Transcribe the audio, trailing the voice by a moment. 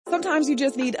Sometimes you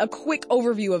just need a quick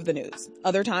overview of the news.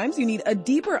 Other times you need a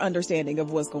deeper understanding of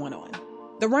what's going on.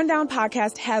 The Rundown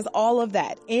podcast has all of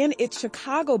that, and it's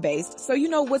Chicago-based, so you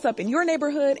know what's up in your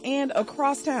neighborhood and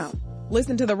across town.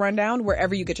 Listen to The Rundown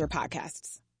wherever you get your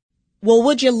podcasts. Well,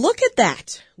 would you look at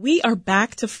that? We are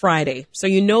back to Friday, so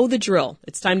you know the drill.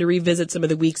 It's time to revisit some of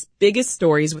the week's biggest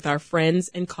stories with our friends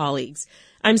and colleagues.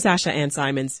 I'm Sasha Ann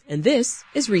Simons, and this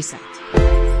is Reset.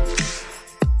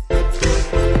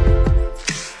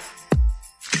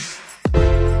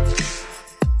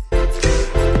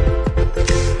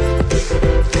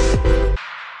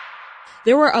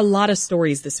 There were a lot of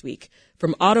stories this week,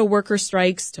 from auto worker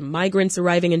strikes to migrants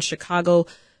arriving in Chicago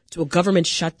to a government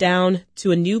shutdown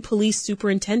to a new police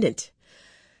superintendent.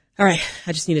 All right,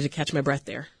 I just needed to catch my breath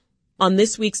there. On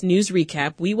this week's news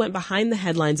recap, we went behind the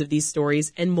headlines of these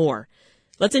stories and more.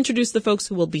 Let's introduce the folks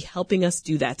who will be helping us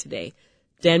do that today.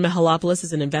 Dan Mihalopoulos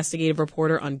is an investigative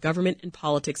reporter on government and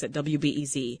politics at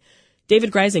WBEZ.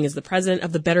 David Greising is the president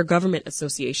of the Better Government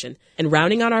Association. And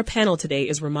rounding out our panel today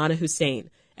is Rummana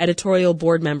Hussain, editorial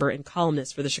board member and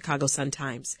columnist for the Chicago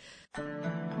Sun-Times.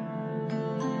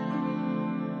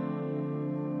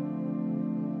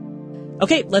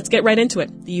 Okay, let's get right into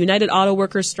it. The United Auto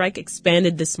Workers strike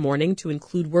expanded this morning to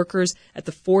include workers at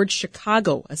the Ford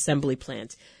Chicago assembly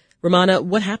plant. Rummana,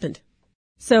 what happened?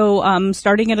 So,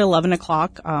 starting at 11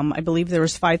 o'clock, I believe there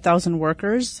was 5,000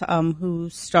 workers who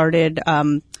started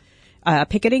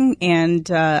picketing, and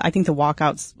I think the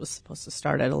walkouts was supposed to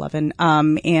start at 11.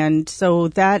 And so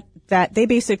that they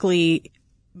basically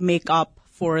make up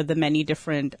for the many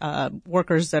different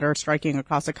workers that are striking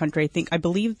across the country. I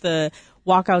believe the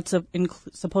walkouts are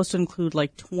supposed to include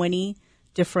like 20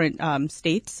 different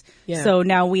states. Yeah. So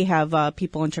now we have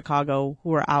people in Chicago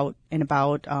who are out and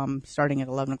about starting at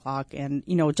 11 o'clock. And,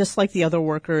 you know, just like the other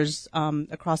workers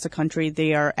across the country,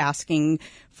 they are asking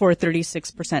for a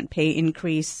 36% pay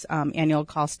increase, annual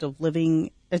cost of living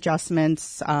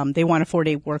adjustments. They want a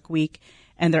 4-day work week,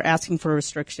 and they're asking for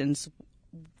restrictions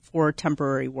for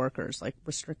temporary workers, like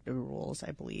restrictive rules,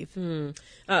 I believe.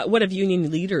 What have union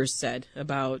leaders said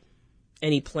about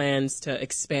any plans to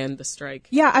expand the strike?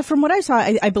 Yeah, from what I saw,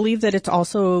 I believe that it's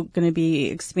also going to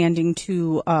be expanding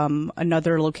to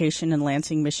another location in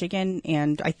Lansing, Michigan,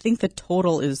 and I think the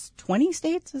total is 20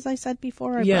 states, as I said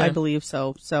before. I believe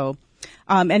so. So,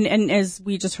 and as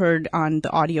we just heard on the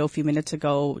audio a few minutes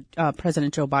ago,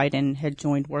 President Joe Biden had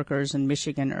joined workers in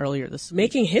Michigan earlier this week.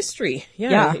 Making history,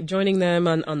 yeah. Joining them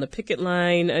on the picket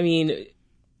line. I mean,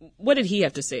 what did he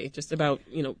have to say just about,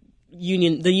 you know,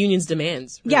 the union's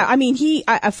demands? Really? Yeah, I mean, he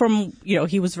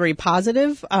was very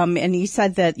positive, and he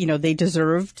said that, you know, they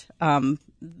deserved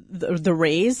the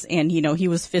raise, and, you know, he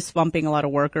was fist bumping a lot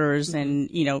of workers, and,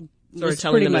 you know, sort of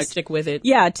telling them to stick with it.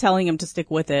 Yeah, telling him to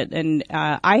stick with it, and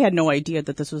I had no idea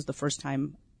that this was the first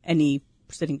time any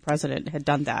sitting president had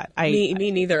done that. Me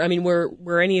neither. I mean,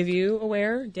 were any of you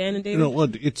aware, Dan and David? No, well,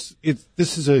 this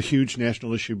is a huge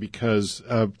national issue because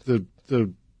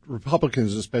the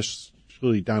Republicans, especially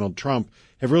Donald Trump,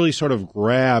 have really sort of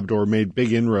grabbed or made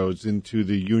big inroads into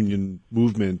the union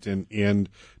movement and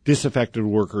disaffected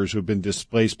workers who have been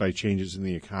displaced by changes in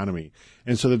the economy.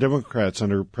 And so the Democrats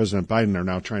under President Biden are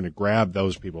now trying to grab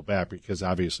those people back because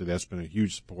obviously that's been a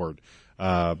huge support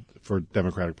for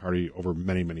Democratic Party over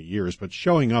many, many years. But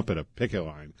showing up at a picket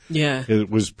line,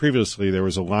 it was previously there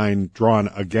was a line drawn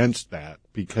against that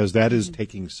because that is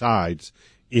taking sides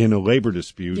in a labor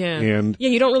dispute. And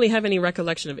you don't really have any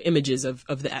recollection of images of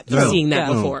that, seeing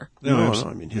that before. No.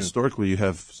 I mean, historically, you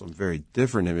have some very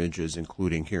different images,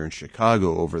 including here in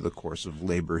Chicago over the course of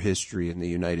labor history in the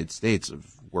United States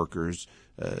of workers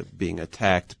being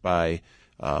attacked by,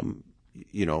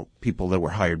 people that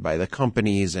were hired by the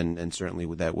companies. And certainly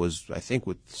that was, I think,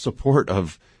 with support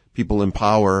of people in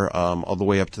power all the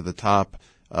way up to the top.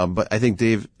 But I think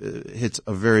Dave hits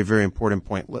a very, very important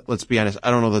point. Let's be honest.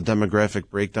 I don't know the demographic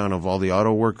breakdown of all the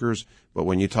auto workers, but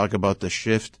when you talk about the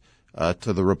shift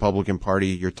to the Republican Party,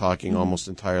 you're talking almost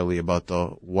entirely about the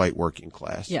white working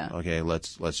class. Yeah. Okay,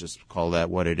 let's just call that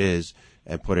what it is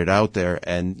and put it out there.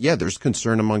 And yeah, there's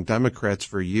concern among Democrats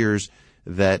for years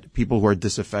that people who are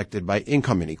disaffected by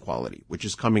income inequality, which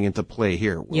is coming into play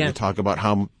here when we talk about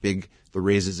how big the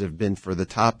raises have been for the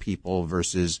top people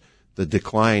versus the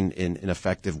decline in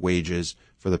effective wages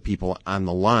for the people on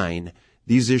the line.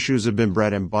 These issues have been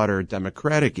bread and butter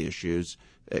Democratic issues,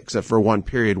 except for one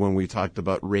period when we talked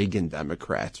about Reagan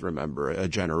Democrats, remember, a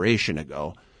generation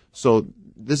ago. So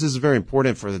this is very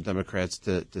important for the Democrats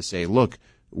to say, look,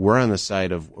 we're on the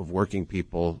side of working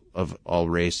people of all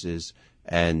races,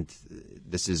 and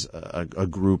this is a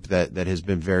group that has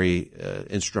been very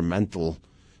instrumental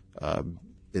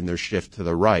in their shift to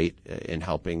the right in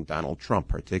helping Donald Trump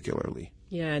particularly.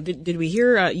 Yeah. Did we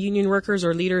hear union workers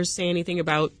or leaders say anything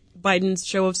about Biden's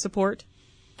show of support?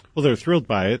 Well, they're thrilled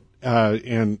by it,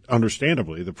 and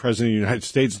understandably, the president of the United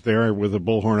States there with a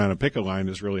bullhorn on a picket line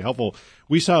is really helpful.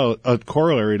 We saw a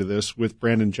corollary to this with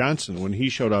Brandon Johnson when he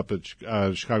showed up at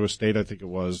Chicago State. I think it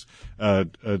was a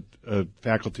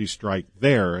faculty strike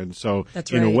there, and so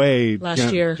That's in right. a way,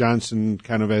 Last year. Johnson,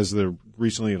 kind of as the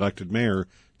recently elected mayor,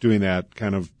 doing that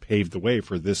kind of paved the way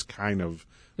for this kind of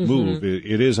move.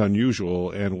 It is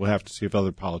unusual, and we'll have to see if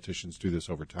other politicians do this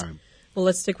over time. Well,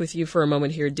 let's stick with you for a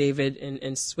moment here, David,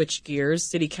 and switch gears.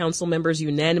 City council members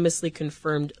unanimously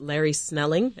confirmed Larry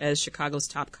Snelling as Chicago's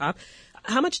top cop.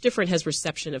 How much different has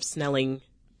reception of Snelling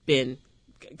been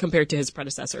compared to his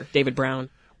predecessor, David Brown?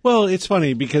 Well, it's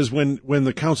funny because when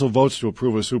the council votes to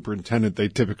approve a superintendent, they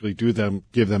typically give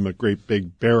them a great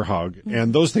big bear hug,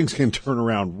 and those things can turn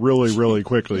around really, really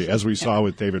quickly. As we saw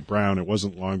with David Brown, it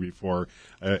wasn't long before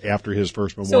after his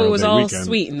first Memorial Day weekend. So it was all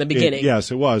sweet in the beginning.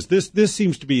 Yes, it was. This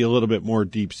seems to be a little bit more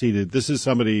deep seated. This is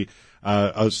somebody,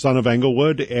 a son of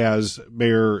Englewood, as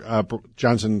Mayor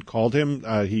Johnson called him.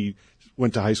 He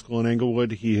went to high school in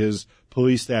Englewood. He has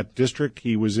policed that district.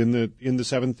 He was in the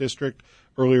 7th district.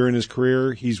 Earlier in his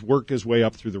career, he's worked his way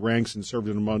up through the ranks and served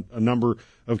in a number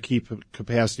of key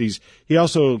capacities. He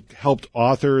also helped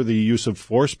author the use of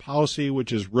force policy,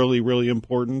 which is really, really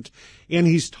important. And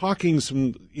he's talking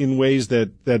in ways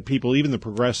that people, even the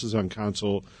progressives on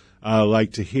council,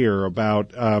 like to hear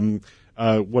about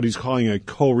what he's calling a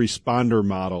co-responder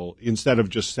model. Instead of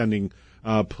just sending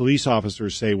police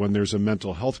officers, say, when there's a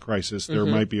mental health crisis, there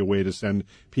might be a way to send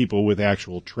people with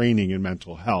actual training in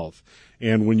mental health.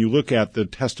 And when you look at the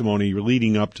testimony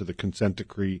leading up to the consent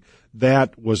decree,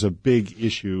 that was a big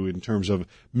issue in terms of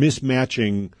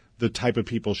mismatching the type of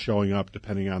people showing up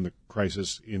depending on the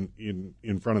crisis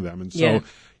in front of them. And so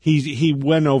he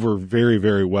went over very,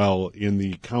 very well in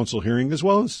the council hearing as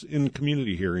well as in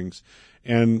community hearings.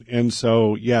 And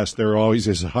so, yes, there always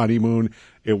is a honeymoon.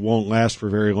 It won't last for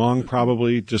very long,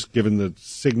 probably, just given the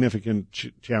significant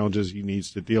challenges he needs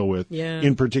to deal with. Yeah.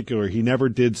 In particular, he never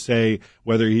did say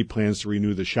whether he plans to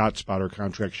renew the ShotSpotter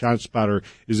contract. ShotSpotter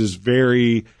is this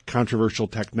very controversial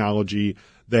technology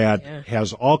that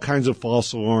has all kinds of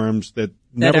false alarms that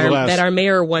nevertheless... That our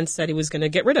mayor once said he was going to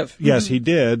get rid of. Yes, he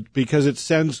did, because it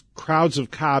sends crowds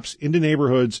of cops into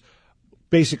neighborhoods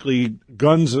basically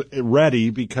guns ready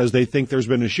because they think there's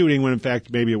been a shooting when in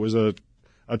fact maybe it was a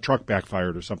truck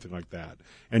backfired or something like that.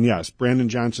 And yes, Brandon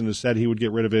Johnson has said he would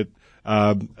get rid of it.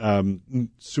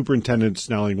 Superintendent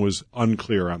Snelling was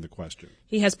unclear on the question.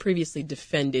 He has previously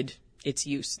defended its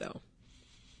use, though.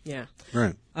 Yeah.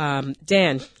 Right.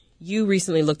 Dan, you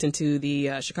recently looked into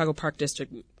the Chicago Park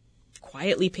District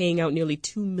quietly paying out nearly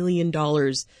 $2 million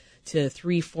to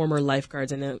 3 former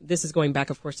lifeguards. And this is going back,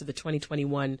 of course, to the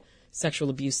 2021 sexual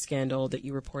abuse scandal that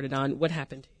you reported on. What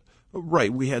happened?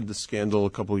 Right. We had the scandal a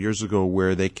couple of years ago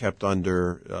where they kept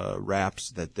under wraps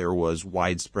that there was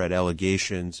widespread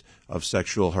allegations of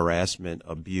sexual harassment,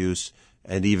 abuse,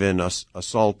 and even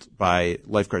assault by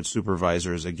lifeguard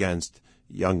supervisors against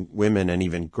young women and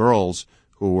even girls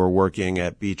who were working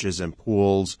at beaches and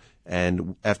pools.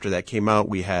 And after that came out,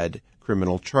 we had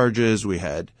criminal charges, we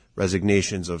had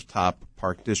resignations of top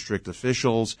Park District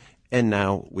officials, and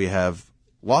now we have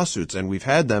lawsuits, and we've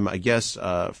had them, I guess,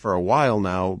 for a while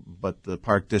now, but the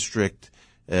Park District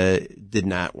did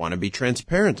not want to be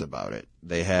transparent about it.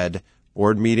 They had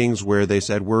board meetings where they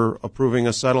said, we're approving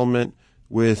a settlement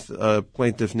with a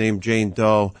plaintiff named Jane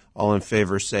Doe. All in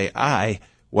favor say aye.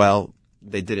 Well,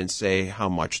 they didn't say how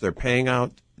much they're paying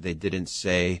out. They didn't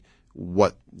say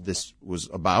what this was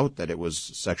about, that it was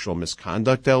sexual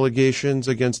misconduct allegations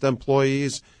against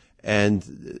employees.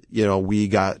 And, we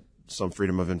got some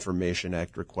Freedom of Information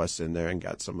Act requests in there and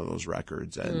got some of those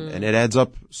records. And it adds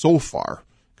up so far,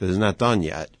 because it's not done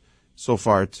yet, so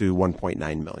far to $1.9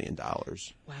 million.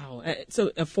 Wow.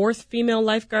 So a 4th female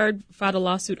lifeguard filed a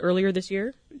lawsuit earlier this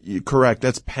year? Correct.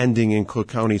 That's pending in Cook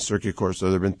County Circuit Court. So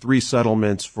there have been 3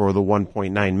 settlements for the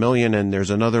 $1.9 million, and there's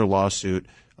another lawsuit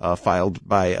filed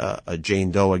by a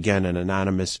Jane Doe, again, an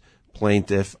anonymous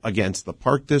plaintiff, against the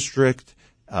Park District,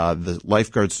 the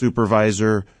lifeguard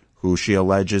supervisor who she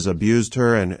alleges abused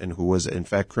her and who was in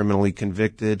fact criminally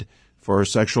convicted for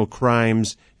sexual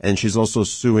crimes. And she's also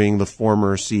suing the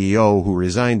former CEO who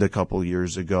resigned a couple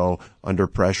years ago under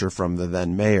pressure from the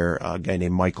then mayor, a guy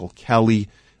named Michael Kelly.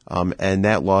 And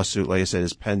that lawsuit, like I said,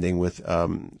 is pending with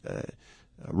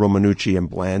Romanucci and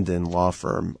Blandon law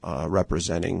firm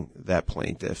representing that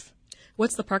plaintiff.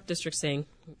 What's the Park District saying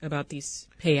about these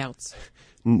payouts?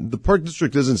 The Park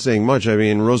District isn't saying much. I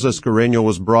mean, Rosa Escarreño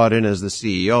was brought in as the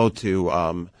CEO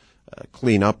to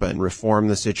clean up and reform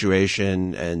the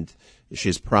situation, and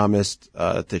she's promised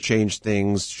to change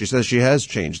things. She says she has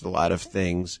changed a lot of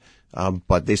things,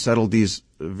 but they settled these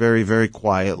very, very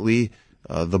quietly.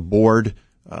 The board,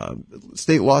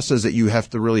 state law says that you have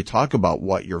to really talk about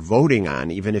what you're voting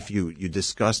on, even if you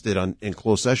discussed it in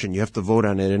closed session. You have to vote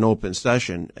on it in open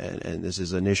session, and this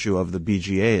is an issue of the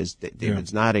BGA, as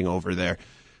David's nodding over there.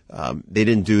 They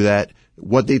didn't do that.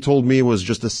 What they told me was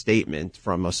just a statement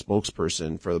from a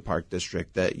spokesperson for the Park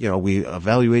District that, we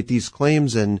evaluate these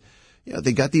claims, and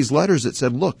they got these letters that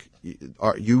said, look,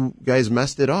 you guys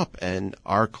messed it up, and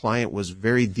our client was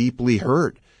very deeply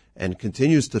hurt and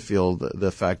continues to feel the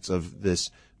effects of this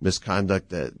misconduct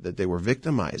that they were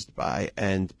victimized by,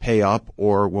 and pay up,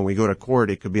 or when we go to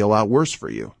court, it could be a lot worse for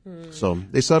you. So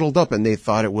they settled up, and they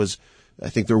thought it was, I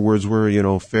think their words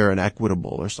were, fair and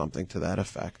equitable or something to that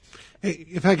effect. Hey,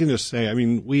 if I can just say, I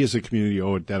mean, we as a community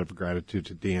owe a debt of gratitude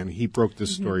to Dan. He broke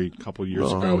this story a couple of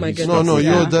years ago. Oh my goodness. No,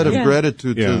 you owe a debt of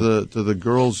gratitude to the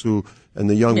girls and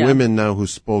the young women now who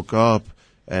spoke up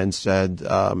and said,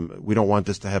 we don't want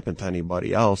this to happen to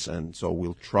anybody else, and so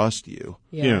we'll trust you.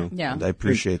 Yeah. And I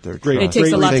appreciate their trust. It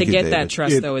takes a lot to get David. that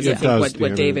trust, though, is I think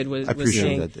what David was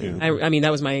saying. That, David. I mean,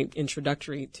 that was my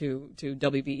introductory to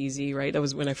WBEZ, right? That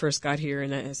was when I first got here,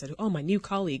 and I said, oh, my new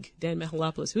colleague, Dan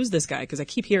Mihalopoulos, who's this guy? Because I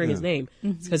keep hearing his name.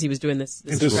 It's because he was doing this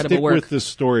and incredible to stick work. with this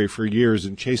story for years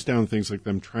and chase down things like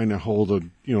them trying to hold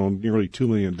nearly $2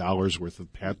 million worth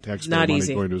of taxpayer money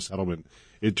going to a settlement.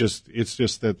 It's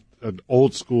just that an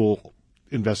old school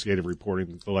investigative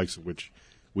reporting, the likes of which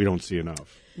we don't see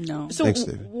enough. No. So Thanks,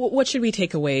 David. what should we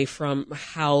take away from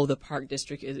how the Park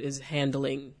District is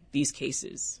handling these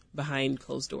cases behind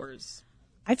closed doors?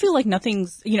 I feel like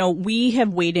nothing's, we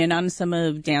have weighed in on some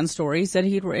of Dan's stories that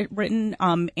he'd written,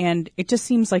 and it just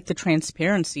seems like the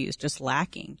transparency is just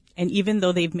lacking. And even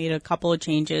though they've made a couple of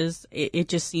changes, it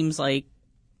just seems like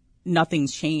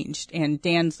nothing's changed. And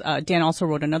Dan also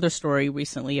wrote another story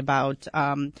recently about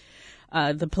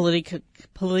the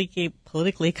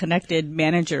politically connected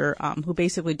manager who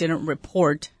basically didn't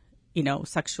report,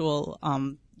 sexual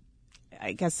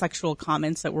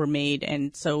comments that were made.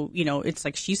 And so, it's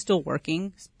like she's still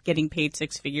working, getting paid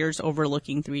six figures,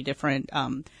 overlooking 3 different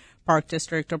Park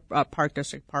District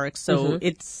parks. So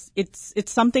it's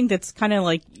something that's kind of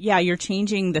like, you're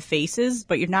changing the faces,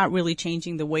 but you're not really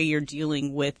changing the way you're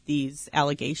dealing with these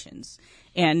allegations.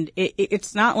 And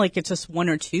it's not like it's just 1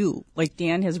 or 2. Like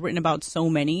Dan has written about so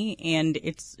many, and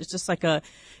it's just like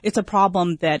it's a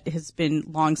problem that has been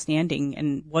longstanding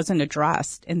and wasn't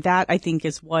addressed. And that, I think,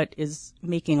 is what is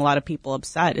making a lot of people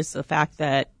upset, is the fact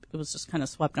that it was just kind of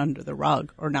swept under the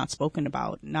rug or not spoken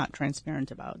about, not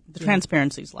transparent about. The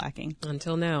transparency is lacking.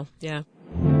 Until now, yeah.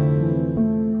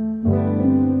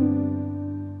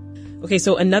 Okay,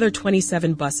 so another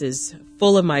 27 buses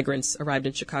full of migrants arrived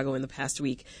in Chicago in the past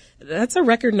week. That's a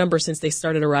record number since they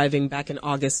started arriving back in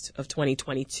August of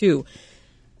 2022.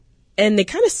 And they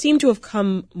kind of seem to have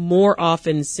come more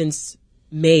often since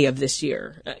May of this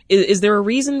year. Is there a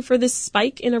reason for this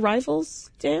spike in arrivals,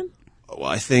 Dan? Well,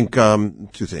 I think 2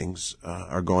 things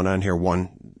are going on here. One,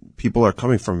 people are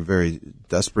coming from very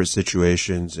desperate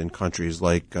situations in countries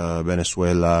like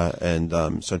Venezuela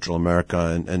and Central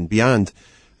America and beyond.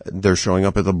 They're showing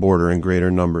up at the border in greater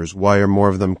numbers. Why are more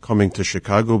of them coming to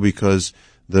Chicago? Because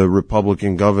the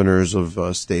Republican governors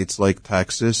of states like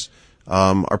Texas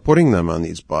are putting them on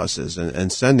these buses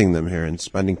and sending them here and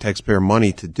spending taxpayer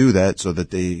money to do that, so that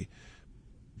the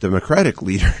Democratic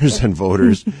leaders and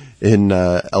voters in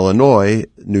Illinois,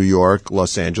 New York,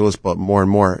 Los Angeles, but more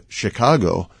and more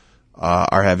Chicago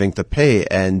are having to pay.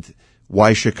 And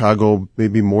why Chicago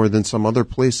maybe more than some other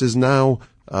places now?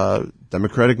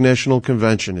 Democratic National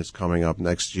Convention is coming up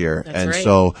next year. That's and right.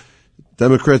 So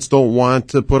Democrats don't want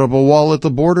to put up a wall at the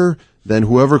border. Then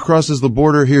whoever crosses the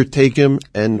border here, take him.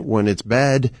 And when it's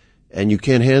bad and you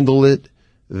can't handle it,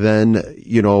 then,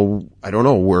 I don't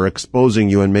know, we're exposing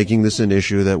you and making this an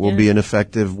issue that will be an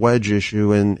effective wedge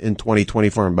issue in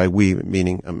 2024. And by we,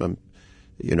 meaning, I'm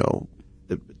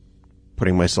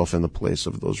putting myself in the place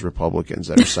of those Republicans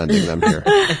that are sending them here.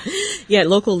 Yeah,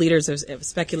 local leaders have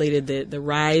speculated that the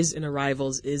rise in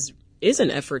arrivals is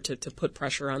an effort to put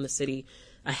pressure on the city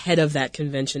ahead of that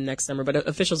convention next summer. But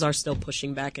officials are still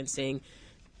pushing back and saying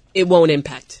it won't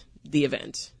impact the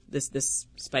event, this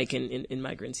spike in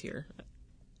migrants here.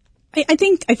 I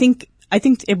think I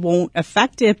think it won't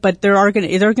affect it, but there are going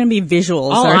to be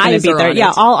visuals. All that are going eyes to be are there. on Yeah,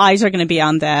 it. all eyes are going to be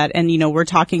on that. And, we're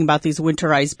talking about these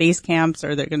winterized base camps.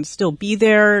 Are they going to still be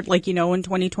there, in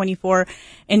 2024?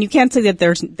 And you can't say that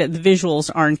that the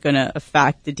visuals aren't going to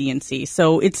affect the DNC.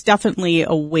 So it's definitely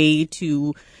a way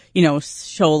to,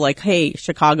 show like, hey,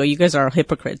 Chicago, you guys are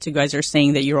hypocrites. You guys are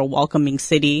saying that you're a welcoming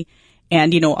city.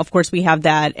 And, of course, we have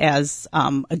that as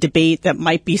a debate that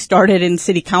might be started in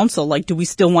city council. Like, do we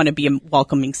still want to be a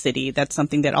welcoming city? That's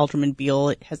something that Alderman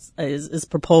Beal is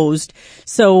proposed.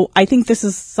 So I think this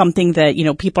is something that,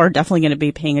 people are definitely going to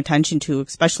be paying attention to,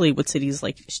 especially with cities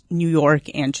like New York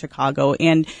and Chicago.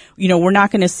 And, we're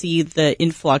not going to see the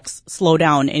influx slow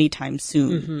down anytime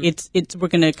soon. Mm-hmm. We're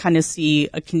going to kind of see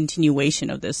a continuation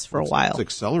of this for a while. It's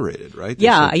accelerated, right?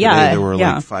 Yeah. There were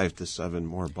like 5 to 7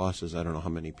 more buses. I don't know how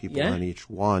many people on each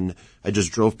one. I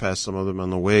just drove past some of them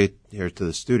on the way here to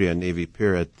the studio, Navy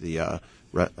Pier, at the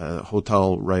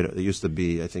hotel. Right, it used to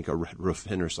be, I think, a Red Roof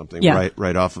Inn or something. Yeah.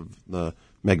 Right off of the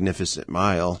Magnificent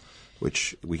Mile,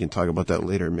 which we can talk about that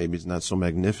later. Maybe it's not so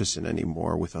magnificent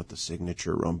anymore without the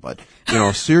signature room. But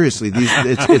seriously,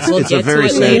 it's a very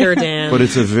sad. Later, Dan. But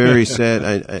it's a very sad.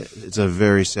 It's a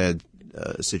very sad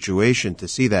situation to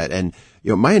see that. And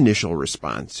my initial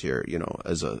response here,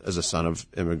 as a son of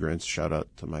immigrants, shout out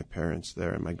to my parents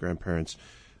there and my grandparents,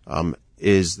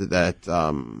 is that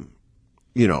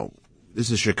this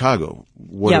is Chicago.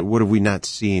 What have we not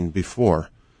seen before?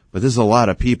 But this is a lot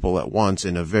of people at once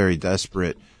in a very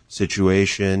desperate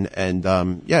situation, and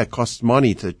it costs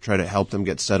money to try to help them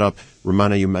get set up.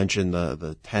 Rummana, you mentioned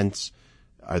the tents.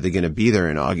 Are they going to be there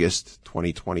in August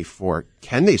 2024?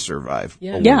 Can they survive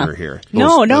a winter here?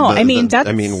 No.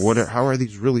 How are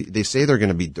these really? They say they're going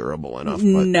to be durable enough.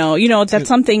 But, no, that's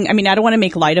something. I don't want to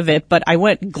make light of it, but I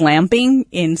went glamping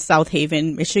in South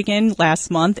Haven, Michigan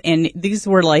last month, and these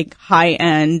were like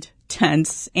high-end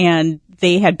tents, and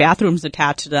they had bathrooms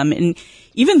attached to them, and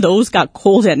even those got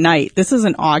cold at night. This is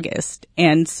in August.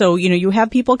 And so, you have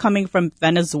people coming from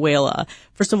Venezuela.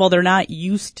 First of all, they're not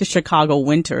used to Chicago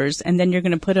winters, and then you're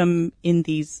going to put them in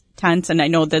these tents. And I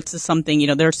know that's something,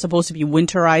 they're supposed to be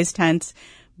winterized tents,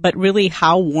 but really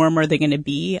how warm are they going to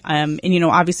be? And,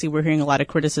 obviously we're hearing a lot of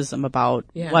criticism about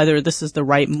whether this is the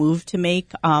right move to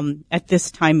make, at this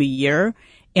time of year.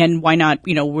 And why not,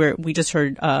 we just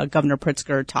heard, Governor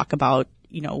Pritzker talk about,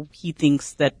 he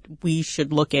thinks that we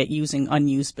should look at using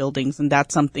unused buildings, and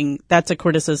that's a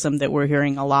criticism that we're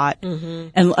hearing a lot. Mm-hmm.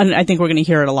 And I think we're going to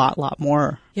hear it a lot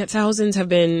more. Yeah, thousands have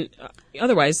been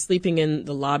otherwise sleeping in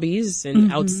the lobbies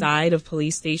and outside of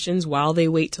police stations while they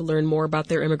wait to learn more about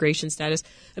their immigration status.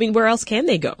 Where else can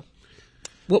they go?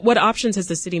 What options has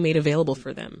the city made available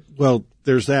for them? Well,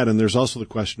 there's that, and there's also the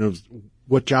question of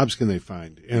what jobs can they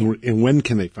find, and when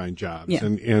can they find jobs? Yeah.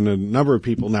 And a number of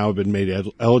people now have been made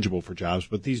eligible for jobs,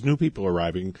 but these new people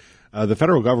arriving, the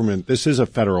federal government, this is a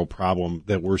federal problem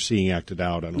that we're seeing acted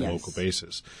out on a local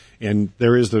basis. And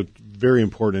there is the very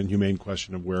important and humane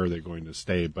question of where are they going to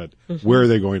stay, but where are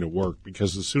they going to work?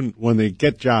 Because when they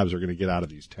get jobs, they're going to get out of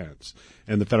these tents.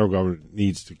 And the federal government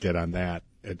needs to get on that,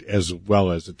 as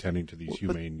well as attending to these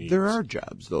humane needs. There are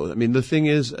jobs, though. The thing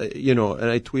is, and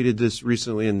I tweeted this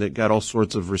recently, and it got all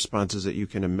sorts of responses that you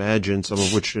can imagine, some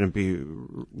of which shouldn't be,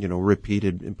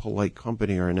 repeated in polite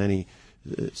company or in any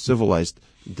civilized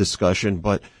discussion.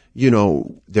 But,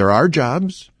 there are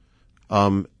jobs,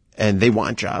 and they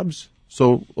want jobs.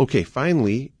 So, okay,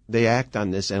 finally, they act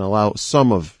on this and allow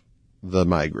some of the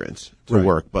migrants to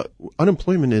work. But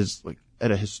unemployment is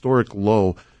at a historic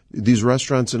low. These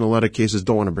restaurants, in a lot of cases,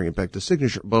 don't want to bring it back to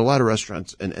signature, but a lot of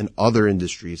restaurants and other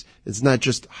industries, it's not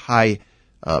just high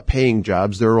paying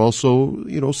jobs. There are also,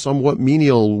 somewhat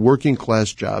menial working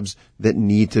class jobs that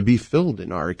need to be filled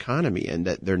in our economy, and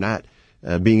that they're not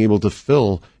being able to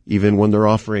fill even when they're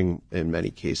offering, in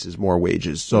many cases, more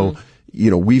wages. So,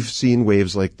 we've seen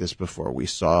waves like this before. We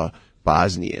saw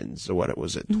Bosnians,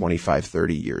 25,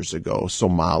 30 years ago,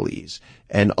 Somalis,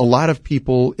 and a lot of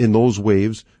people in those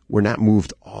waves were not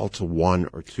moved all to one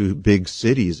or two big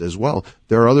cities as well.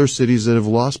 There are other cities that have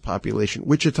lost population.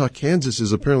 Wichita, Kansas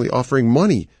is apparently offering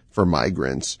money for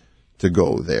migrants to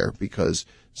go there because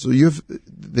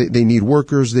they need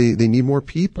workers, they need more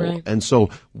people. Right. And so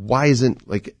why isn't,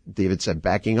 like David said,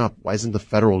 backing up, why isn't the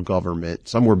federal government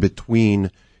somewhere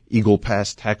between Eagle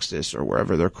Pass, Texas, or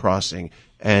wherever they're crossing,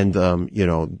 and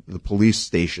the police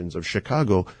stations of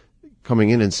Chicago coming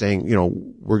in and saying,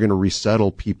 we're going to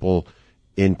resettle people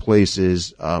in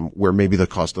places where maybe the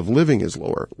cost of living is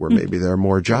lower, where maybe there are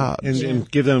more jobs, and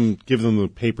give them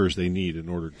the papers they need in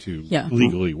order to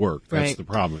legally work. That's the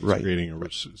problem. It's creating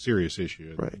a serious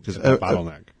issue. Right, because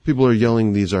bottleneck. People are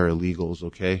yelling these are illegals,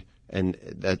 okay, And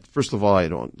that, first of all, I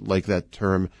don't like that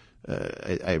term.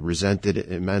 I resent it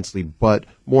immensely. But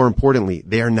more importantly,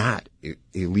 they are not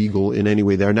illegal in any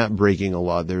way. They're not breaking a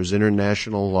law. There's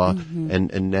international law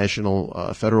and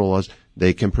national federal laws.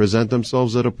 They can present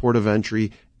themselves at a port of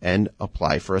entry and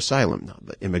apply for asylum. Now,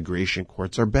 the immigration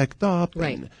courts are backed up.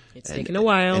 Right. It's taken a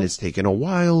while. And it's taken a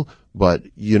while. But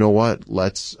you know what?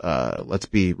 Let's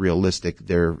be realistic.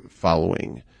 They're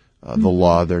following the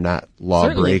law. They're not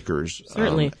lawbreakers.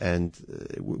 Certainly.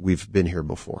 We've been here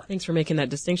before. Thanks for making that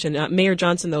distinction. Mayor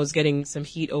Johnson, though, is getting some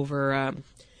heat over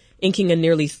inking a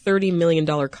nearly $30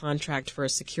 million contract for a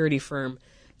security firm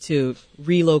to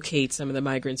relocate some of the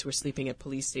migrants who are sleeping at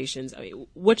police stations. I mean,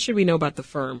 what should we know about the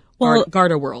firm? Well,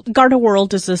 Garda World. Garda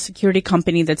World is a security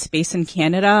company that's based in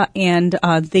Canada, and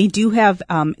they do have,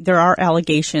 there are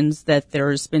allegations that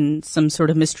there's been some sort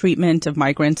of mistreatment of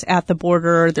migrants at the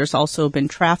border. There's also been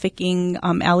trafficking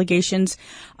allegations.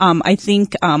 I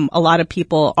think a lot of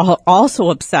people are also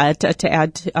upset, to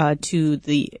add to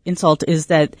the insult, is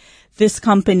that this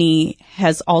company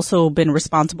has also been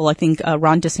responsible. I think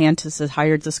Ron DeSantis has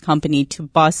hired this company to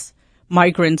bus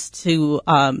migrants to,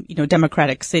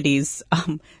 democratic cities,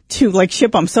 to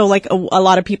ship them. So a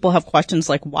lot of people have questions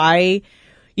like why,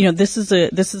 this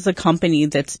is a company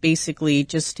that's basically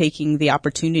just taking the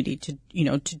opportunity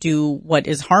to do what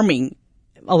is harming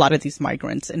a lot of these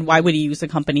migrants. And why would he use a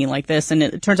company like this? And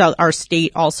it turns out our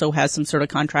state also has some sort of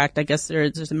contract. I guess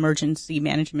there's Emergency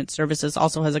Management Services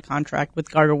also has a contract with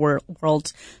Garda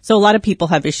World. So a lot of people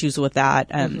have issues with that.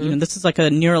 This is like a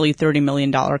nearly $30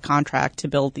 million contract to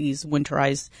build this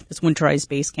winterized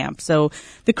base camp. So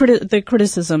the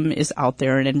criticism is out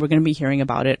there, and we're going to be hearing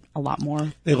about it a lot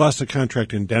more. They lost a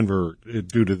contract in Denver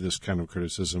due to this kind of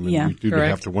criticism, and we do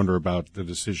have to wonder about the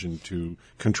decision to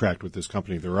contract with this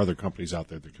company. There are other companies out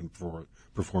there that can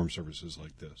perform services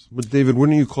like this. But David,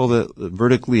 wouldn't you call that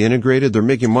vertically integrated? They're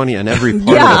making money on every part of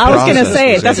the process. Yeah, I was going to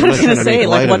say it. That's what I was going to say.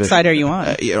 What side are you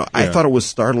on? I thought it was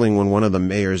startling when one of the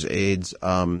mayor's aides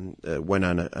went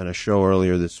on a show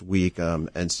earlier this week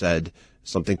and said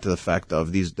something to the effect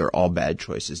of they're all bad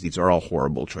choices. These are all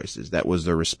horrible choices. That was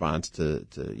their response to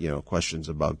questions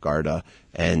about Garda.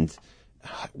 And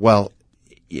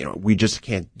we just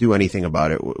can't do anything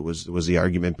about it was the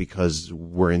argument, because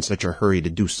we're in such a hurry to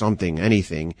do something,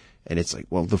 anything. And it's like,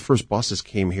 well, the first buses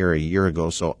came here a year ago.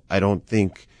 So I don't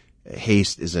think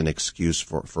haste is an excuse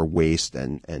for waste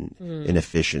and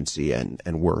inefficiency and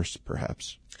worse,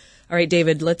 perhaps. All right,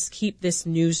 David, let's keep this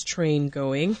news train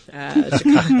going. There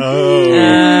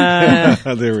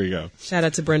we go. Shout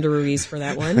out to Brenda Ruiz for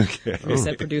that one, our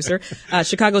set producer.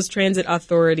 Chicago's Transit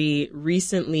Authority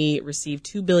recently received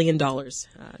 $2 billion.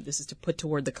 This is to put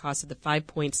toward the cost of the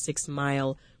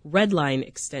 5.6-mile Red Line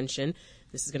extension.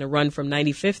 This is going to run from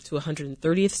 95th to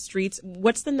 130th Streets.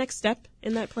 What's the next step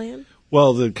in that plan?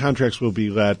 Well, the contracts will be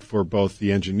let for both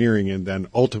the engineering and then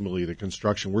ultimately the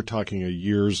construction. We're talking a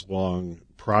years-long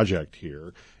project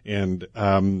here, and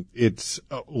it's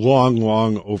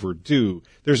long overdue.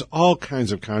 There's all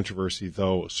kinds of controversy,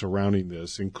 though, surrounding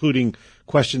this, including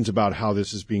questions about how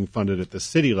this is being funded at the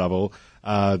city level.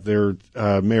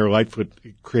 Mayor Lightfoot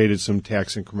created some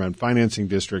tax increment financing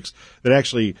districts that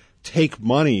actually take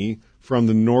money from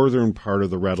the northern part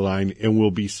of the Red Line and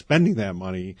will be spending that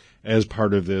money as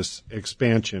part of this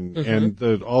expansion. And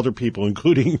the alder people,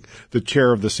 including the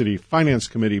chair of the city finance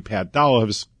committee, Pat Dowell,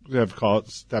 have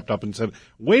stepped up and said,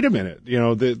 wait a minute,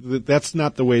 that's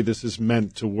not the way this is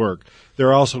meant to work. There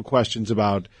are also questions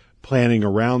about planning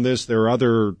around this. There are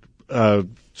other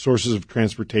sources of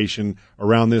transportation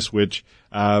around this which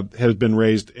has been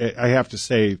raised. I have to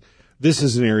say, this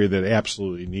is an area that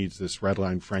absolutely needs this Red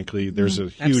Line, frankly. There's a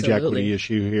huge equity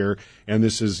issue here, and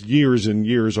this is years and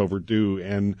years overdue.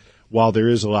 And while there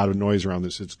is a lot of noise around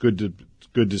this, it's good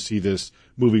to see this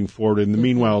moving forward. In the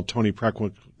meanwhile, Tony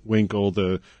Preckwinkle,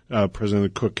 the president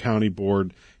of the Cook County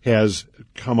Board, has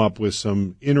come up with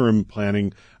some interim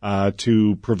planning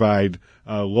to provide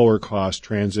lower-cost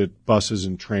transit buses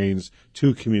and trains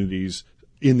to communities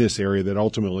in this area that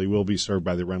ultimately will be served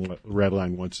by the Red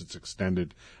Line once it's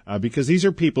extended. Because these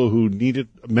are people who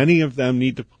many of them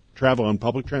need to travel on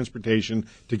public transportation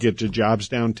to get to jobs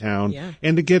downtown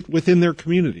and to get within their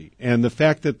community. And the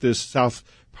fact that this south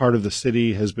part of the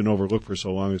city has been overlooked for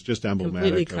so long is just emblematic.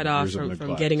 Completely cut off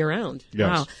from getting around.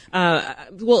 Yes. Wow.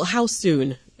 Well, how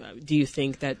soon do you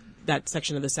think that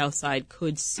section of the south side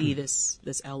could see this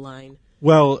L line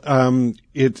Well,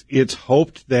 it's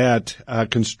hoped that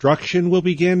construction will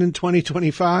begin in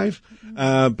 2025,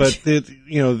 but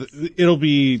it'll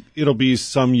be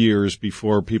some years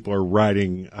before people are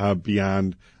riding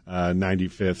beyond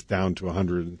 95th down to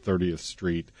 130th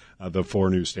Street, the 4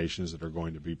 new stations that are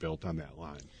going to be built on that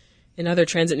line. In other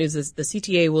transit news, the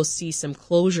CTA will see some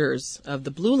closures of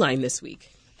the Blue Line this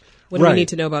week. What do Right. we need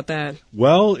to know about that?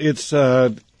 Well, it's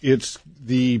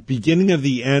the beginning of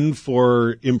the end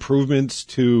for improvements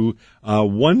to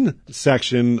one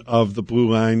section of the Blue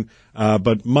Line,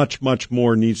 but much, much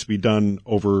more needs to be done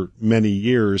over many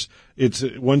years.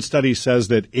 One study says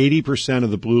that 80%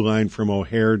 of the Blue Line from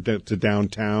O'Hare to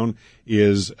downtown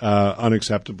is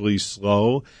unacceptably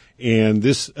slow, and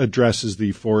this addresses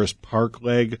the Forest Park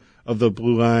leg of the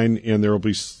Blue Line, and there will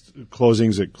be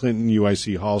closings at Clinton,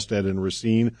 UIC, Halstead, and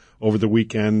Racine over the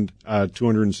weekend.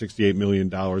 $268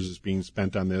 million is being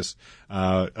spent on this.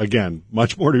 Again,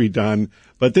 much more to be done,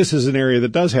 but this is an area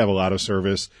that does have a lot of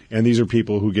service, and these are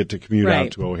people who get to commute Right.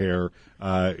 out to O'Hare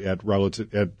at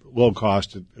low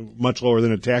cost, much lower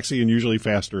than a taxi, and usually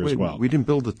faster as well. We didn't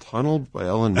build a tunnel by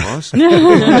Elon Musk? What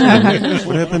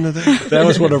happened to that? That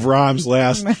was one of Rahm's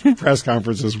last press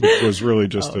conferences, was really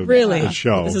just a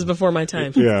show. This is before my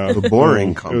time. Yeah, The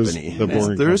Boring It was Company. the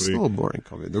Boring There is Company. still a Boring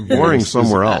Company. They're boring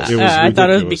somewhere else. It was I thought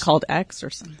it would be ridiculous. called X or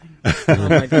something. Oh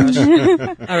my gosh.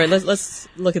 All right, let's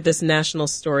look at this national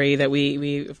story that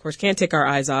we of course can't take our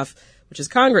eyes off, which is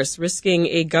Congress risking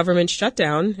a government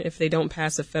shutdown if they don't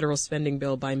pass a federal spending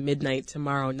bill by midnight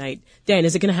tomorrow night. Dan,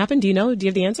 is it going to happen? Do you know? Do you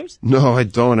have the answers? No, I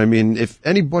don't. I mean, if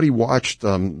anybody watched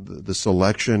the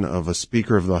selection of a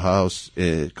Speaker of the House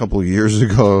a couple of years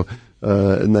ago,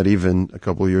 not even a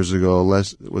couple of years ago,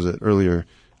 earlier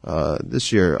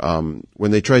this year,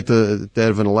 when they tried to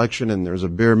have an election and there's a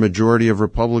bare majority of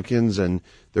Republicans and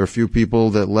there are a few people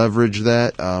that leverage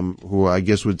that, who I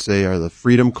guess would say are the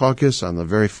Freedom Caucus on the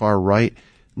very far right.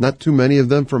 Not too many of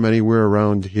them from anywhere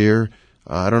around here.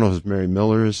 I don't know if Mary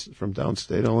Miller is from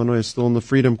downstate Illinois, is still in the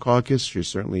Freedom Caucus. She's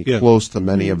certainly close to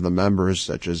many of the members,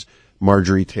 such as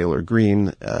Marjorie Taylor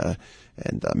Greene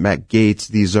and Matt Gaetz.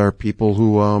 These are people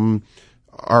who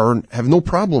have no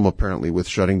problem apparently with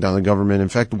shutting down the government. In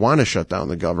fact, want to shut down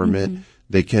the government.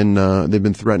 Mm-hmm. They've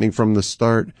been threatening from the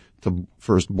start to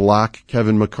first block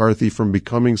Kevin McCarthy from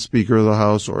becoming Speaker of the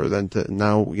House, or then to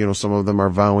now, some of them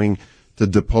are vowing to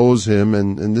depose him.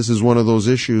 And this is one of those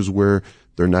issues where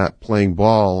they're not playing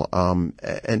ball. And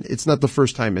it's not the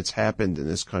first time it's happened in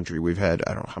this country. We've had,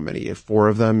 I don't know how many, 4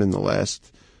 of them in the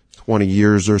last 20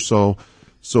 years or so.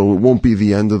 So it won't be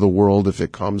the end of the world if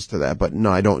it comes to that. But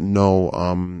no, I don't know,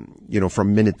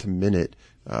 from minute to minute,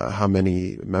 how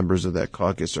many members of that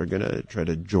caucus are going to try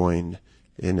to join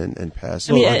in and pass.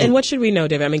 I mean, and what should we know,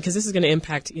 David? I mean, because this is going to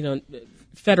impact,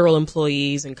 federal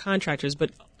employees and contractors,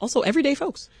 but also everyday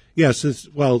folks. Yes,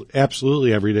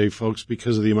 absolutely everyday folks,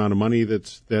 because of the amount of money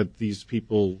that these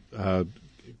people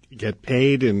get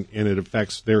paid, and it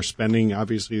affects their spending.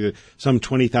 Obviously, some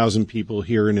 20,000 people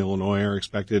here in Illinois are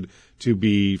expected to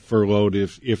be furloughed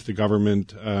if the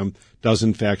government does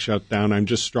in fact shut down. I'm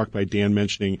just struck by Dan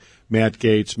mentioning Matt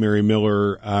Gaetz, Mary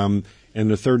Miller, and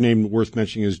the third name worth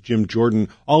mentioning is Jim Jordan,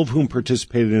 all of whom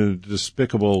participated in a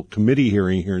despicable committee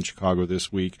hearing here in Chicago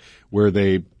this week, where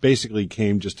they basically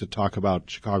came just to talk about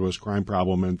Chicago's crime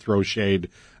problem and throw shade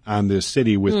on this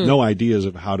city with no ideas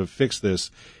of how to fix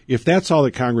this. If that's all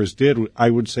that Congress did, I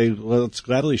would say let's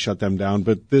gladly shut them down.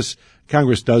 But this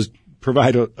Congress does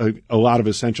provide a lot of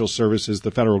essential services.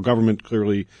 The federal government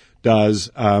clearly does.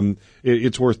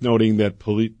 It's worth noting that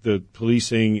the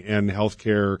policing and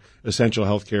essential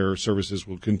healthcare services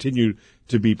will continue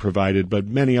to be provided, but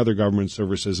many other government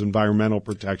services, environmental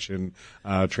protection,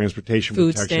 transportation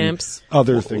food protection, stamps,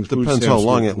 other things. It depends how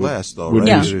long it lasts, though, right?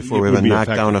 Yeah. Before we have a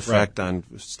knockdown effect right. on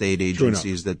state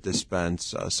agencies that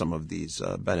dispense some of these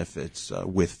benefits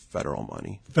with federal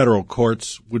money. Federal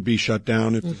courts would be shut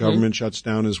down if the government shuts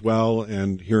down as well,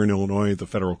 and here in Illinois, the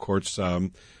federal courts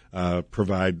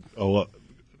provide a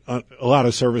lot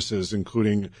of services,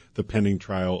 including the pending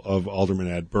trial of Alderman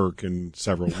Ed Burke in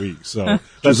several weeks. So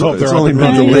let's hope they're only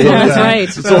been delayed. That's right.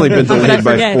 It's only been How could I delayed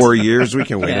by forget? 4 years. We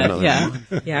can wait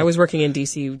another. Yeah, I was working in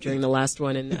D.C. during the last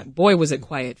one, and boy, was it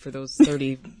quiet for those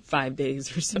 35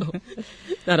 days or so.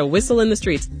 Not a whistle in the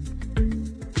streets.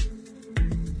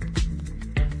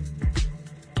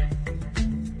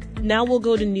 Now we'll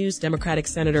go to news. Democratic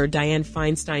Senator Dianne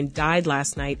Feinstein died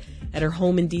last night at her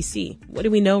home in D.C. What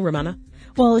do we know, Rummana?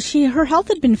 Well, her health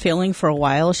had been failing for a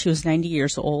while. She was 90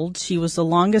 years old. She was the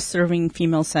longest serving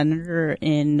female senator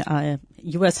in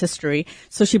U.S. history.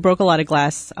 So she broke a lot of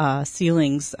glass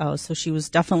ceilings. So she was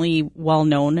definitely well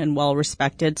known and well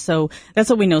respected. So that's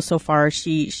what we know so far.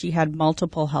 She had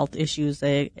multiple health issues,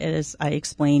 as I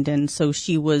explained, and so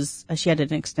she had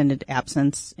an extended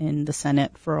absence in the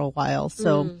Senate for a while.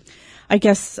 So I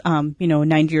guess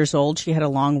 90 years old, she had a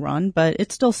long run, but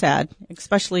it's still sad,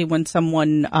 especially when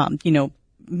someone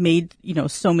made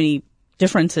so many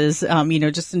differences,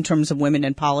 just in terms of women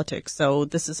in politics. So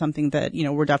this is something that,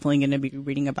 we're definitely going to be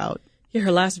reading about. Yeah,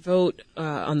 her last vote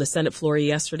on the Senate floor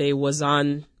yesterday was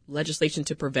on legislation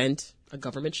to prevent a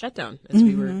government shutdown, as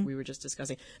we were just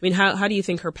discussing. I mean, how do you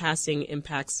think her passing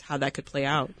impacts how that could play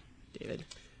out, David?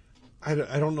 I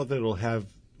don't know that it'll have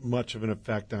much of an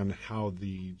effect on how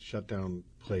the shutdown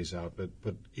plays out,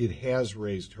 but it has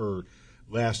raised her.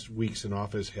 Last weeks in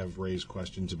office have raised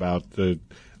questions about the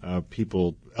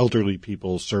elderly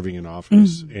people serving in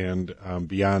office, and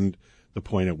beyond the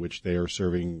point at which they are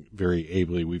serving very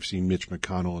ably. We've seen Mitch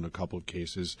McConnell in a couple of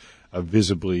cases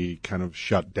visibly kind of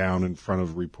shut down in front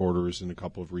of reporters in a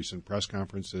couple of recent press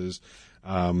conferences.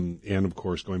 And, of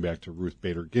course, going back to Ruth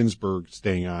Bader Ginsburg,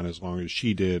 staying on as long as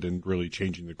she did and really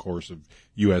changing the course of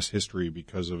U.S. history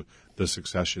because of the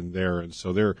succession there. And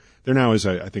so there now is,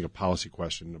 I think, a policy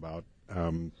question about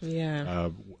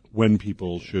when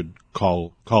people should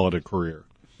call it a career.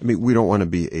 I mean, we don't want to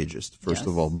be ageist, first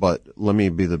of all, but let me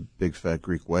be the big fat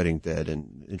Greek wedding dad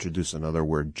and introduce another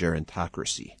word,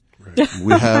 gerontocracy. Right.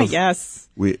 We have, yes.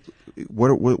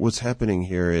 What's happening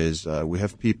here is we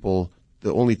have people,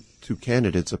 the only two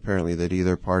candidates apparently that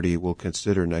either party will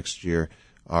consider next year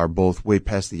are both way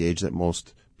past the age that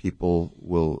most people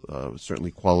will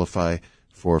certainly qualify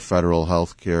for federal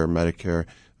health care, Medicare,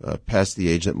 past the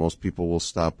age that most people will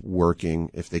stop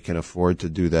working if they can afford to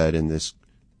do that in this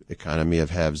economy of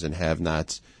haves and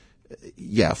have-nots.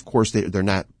 Yeah, of course they're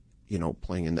not,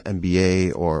 playing in the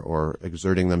NBA or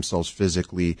exerting themselves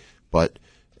physically, but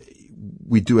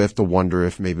we do have to wonder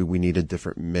if maybe we need a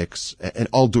different mix. And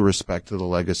all due respect to the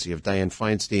legacy of Dianne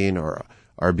Feinstein or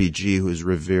RBG, who's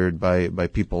revered by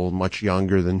people much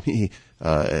younger than me,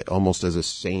 almost as a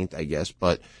saint, I guess.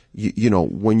 But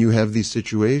when you have these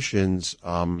situations,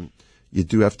 you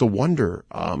do have to wonder,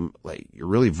 you're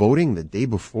really voting the day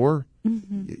before.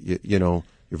 You're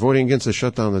voting against the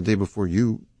shutdown the day before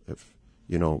you have,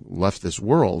 left this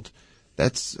world.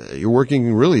 That's, you're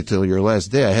working really till your last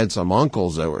day. I had some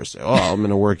uncles that were saying, I'm going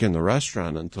to work in the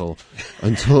restaurant until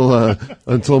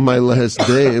my last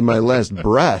day, my last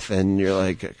breath. And you're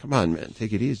like, come on, man,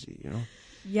 take it easy,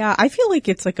 Yeah, I feel like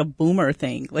it's like a boomer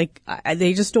thing. Like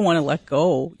they just don't want to let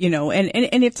go,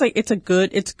 and it's like, it's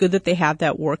good that they have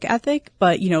that work ethic.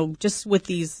 But, just with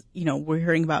these, we're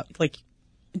hearing about, like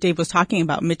Dave was talking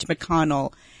about, Mitch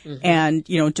McConnell and,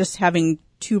 just having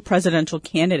two presidential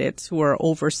candidates who are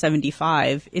over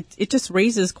 75, it just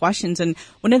raises questions. And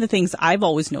one of the things I've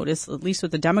always noticed, at least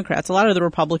with the Democrats, a lot of the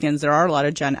Republicans, there are a lot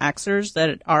of Gen Xers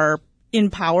that are in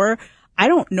power. I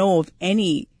don't know of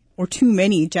any or too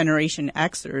many Generation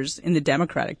Xers in the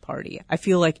Democratic Party. I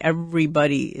feel like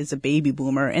everybody is a baby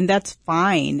boomer, and that's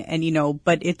fine. And,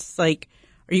 but it's like,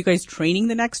 are you guys training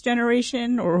the next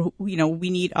generation? Or, we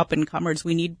need up and comers.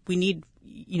 We need,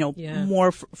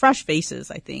 more fresh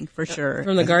faces, I think, for sure.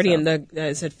 From The Guardian,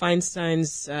 it said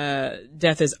Feinstein's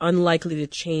death is unlikely to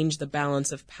change the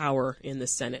balance of power in the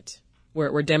Senate,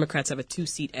 where Democrats have a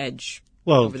 2-seat edge.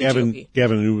 Well, over the GOP.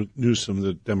 Gavin Newsom,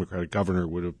 the Democratic governor,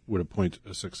 would appoint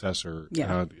a successor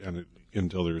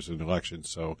until there's an election.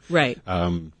 So, right.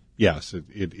 Yes,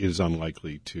 it is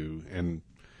unlikely to. And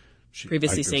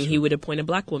previously saying he would appoint a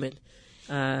black woman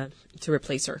to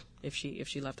replace her if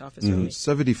she left office early.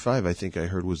 75, I think I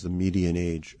heard, was the median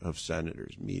age of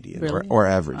senators, really? or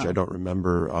average. I don't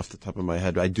remember off the top of my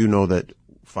head. I do know that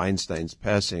Feinstein's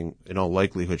passing, in all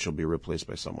likelihood, she'll be replaced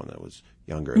by someone that was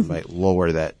younger. It might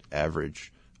lower that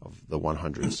average of the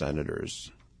 100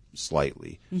 senators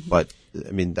slightly. But,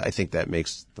 I mean, I think that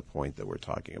makes the point that we're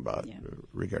talking about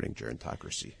regarding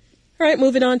gerontocracy. All right,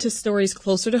 moving on to stories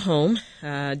closer to home.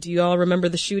 Do you all remember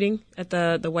the shooting at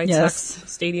the White Sox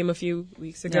Stadium a few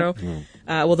weeks ago? Yep.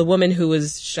 Well, the woman who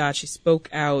was shot, she spoke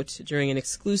out during an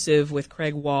exclusive with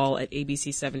Craig Wall at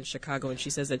ABC 7 Chicago, and she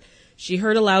says that she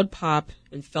heard a loud pop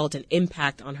and felt an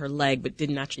impact on her leg, but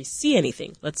didn't actually see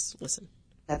anything. Let's listen.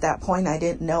 At that point, I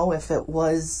didn't know if it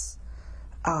was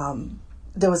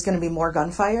there was going to be more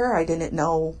gunfire. I didn't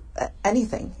know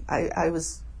anything. I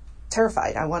was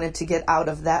terrified. I wanted to get out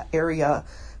of that area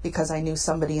because I knew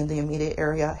somebody in the immediate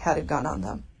area had a gun on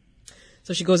them.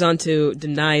 So she goes on to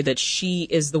deny that she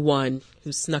is the one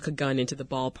who snuck a gun into the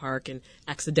ballpark and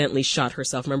accidentally shot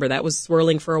herself. Remember, that was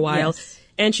swirling for a while. Yes.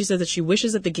 And she says that she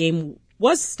wishes that the game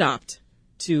was stopped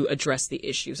to address the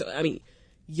issue. So, I mean,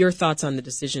 your thoughts on the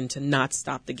decision to not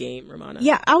stop the game, Rummana?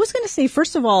 Yeah, I was going to say,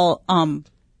 first of all,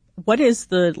 what is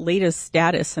the latest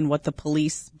status and what the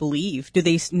police believe? Do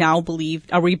they now believe,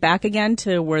 are we back again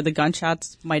to where the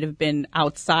gunshots might have been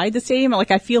outside the stadium? Like,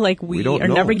 I feel like we don't are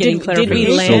know. never getting clarification. Did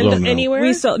we land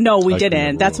anywhere? No, we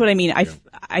didn't. That's what I mean.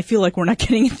 I feel like we're not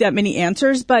getting that many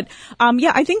answers, but,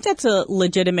 yeah, I think that's a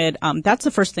legitimate, that's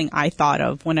the first thing I thought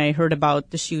of when I heard about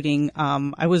the shooting.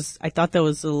 I thought that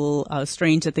was a little,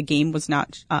 strange that the game was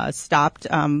not, stopped.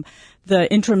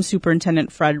 The interim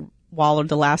superintendent, Fred Waller,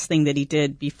 the last thing that he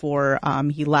did before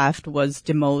he left was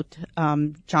demote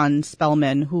John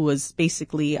Spellman, who was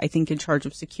basically, I think, in charge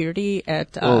of security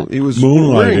at. He was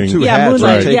moonlighting. wearing two hats,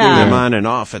 moonlighting, taking yeah. them on and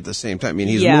off at the same time. I mean,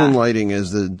 he's moonlighting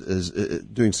as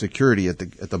doing security at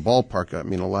the ballpark. I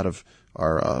mean, a lot of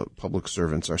our public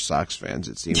servants are Sox fans.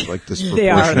 It seems like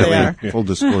disproportionately. They are. Full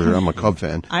disclosure, I'm a Cub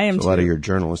fan. I am so a lot too. of your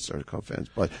journalists are Cub fans,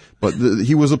 but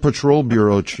he was a patrol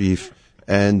bureau chief.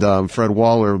 And Fred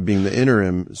Waller, being the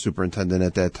interim superintendent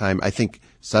at that time, I think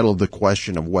settled the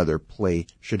question of whether play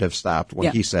should have stopped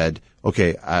when he said,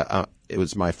 okay, it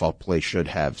was my fault, play should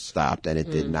have stopped, and it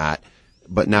did not.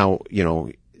 But now,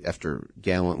 after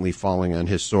gallantly falling on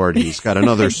his sword, he's got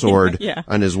another sword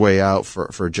on his way out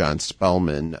for John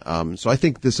Spellman. So I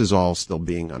think this is all still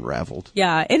being unraveled.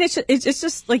 Yeah, and it's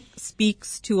just like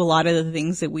speaks to a lot of the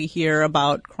things that we hear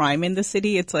about crime in the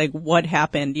city. It's like, what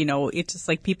happened? It's just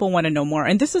like people want to know more.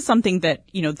 And this is something that,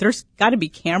 there's got to be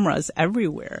cameras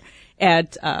everywhere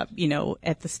at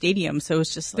the stadium. So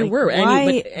it's just like, there were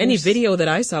any video that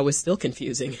I saw was still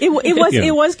confusing. It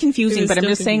was confusing, It was but I'm still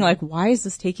just saying, confusing. like, why is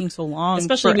this taking so long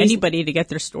Especially for when anybody to get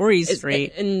their stories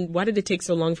straight? And why did it take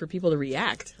so long for people to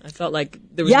react? I felt like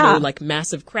there was no like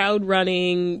massive crowd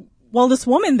running. Well, this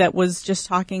woman that was just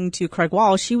talking to Craig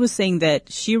Wall, she was saying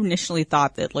that she initially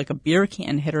thought that like a beer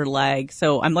can hit her leg.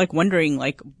 So I'm like wondering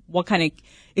like what kind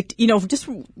of, just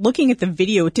looking at the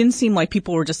video, it didn't seem like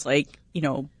people were just like,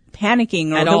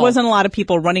 panicking, or there wasn't a lot of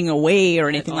people running away or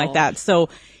anything like that. So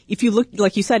if you looked,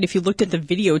 like you said, if you looked at the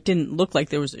video, it didn't look like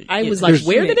there was. I was like,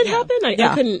 where did it happen?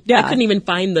 I couldn't even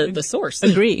find the source.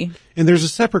 Agree. And there's a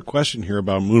separate question here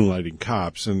about moonlighting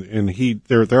cops, and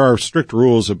there are strict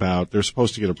rules about they're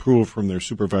supposed to get approval from their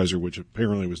supervisor, which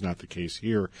apparently was not the case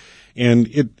here.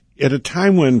 And at a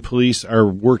time when police are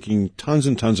working tons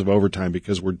and tons of overtime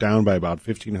because we're down by about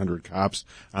 1,500 cops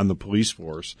on the police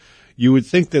force, you would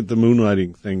think that the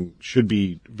moonlighting thing should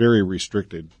be very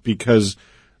restricted because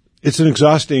it's an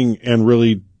exhausting and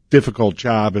really difficult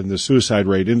job, and the suicide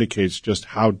rate indicates just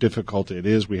how difficult it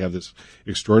is. We have this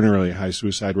extraordinarily high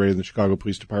suicide rate in the Chicago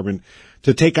Police Department.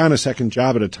 To take on a second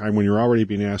job at a time when you're already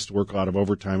being asked to work a lot of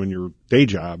overtime in your day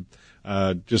job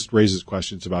just raises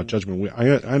questions about judgment. I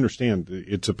understand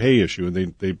it's a pay issue,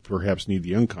 and they perhaps need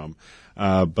the income.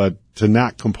 But to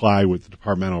not comply with the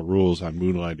departmental rules on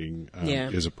moonlighting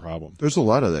is a problem. There's a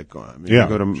lot of that going on. I mean,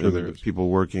 you go to people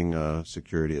working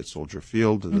security at Soldier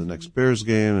Field at the next Bears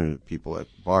game, and people at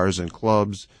bars and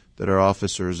clubs that are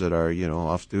officers that are,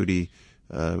 off duty,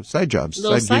 side jobs.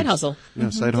 Little side gigs. hustle. Yeah,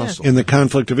 side hustle. In the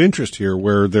conflict of interest here,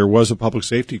 where there was a public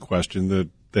safety question that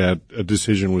a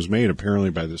decision was made apparently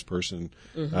by this person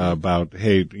about,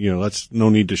 hey, no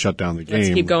need to shut down the game.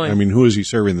 Let's keep going. I mean, who is he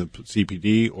serving, the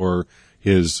CPD or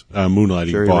his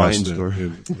moonlighting Jerry boss,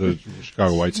 the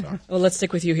Chicago White Sox? Well, let's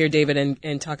stick with you here, David,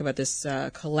 and talk about this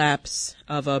collapse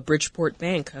of a Bridgeport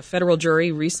bank. A federal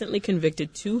jury recently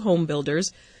convicted 2 home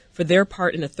builders for their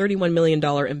part in a $31 million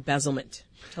embezzlement.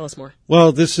 Tell us more.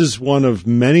 Well, this is one of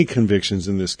many convictions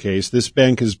in this case. This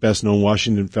bank is best known,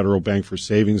 Washington Federal Bank for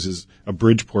Savings is a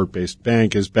Bridgeport-based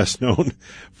bank, is best known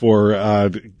for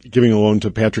giving a loan to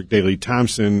Patrick Daley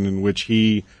Thompson, in which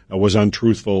he was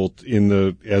untruthful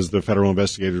as the federal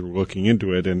investigators were looking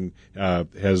into it, and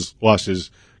has lost his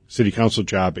city council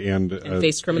job and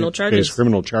faced criminal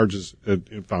charges.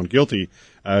 Found guilty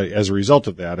as a result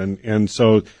of that. And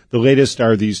so the latest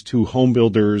are these 2 home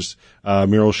builders,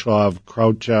 Miroslav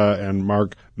Kraucha and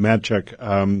Mark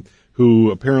Madchuk,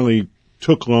 who apparently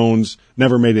took loans,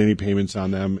 never made any payments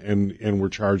on them, and were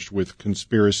charged with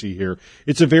conspiracy here.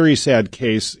 It's a very sad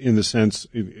case in the sense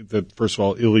that, first of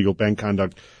all, illegal bank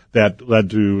conduct that led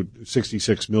to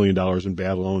 $66 million in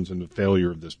bad loans and the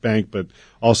failure of this bank. But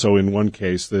also in one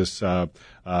case, this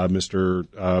Mr.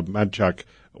 Madchuk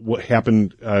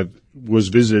was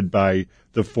visited by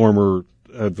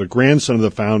the grandson of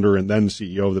the founder and then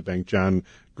CEO of the bank, John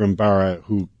Grimbara,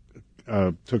 who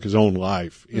took his own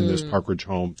life in this Park Ridge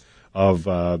home of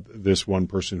this one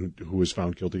person who was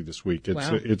found guilty this week.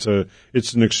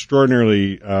 It's an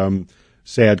extraordinarily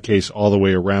sad case all the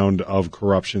way around of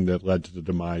corruption that led to the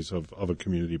demise of a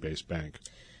community-based bank.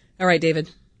 All right, David.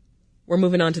 We're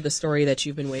moving on to the story that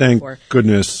you've been waiting for. Thank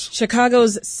goodness.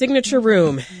 Chicago's signature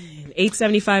room in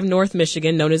 875 North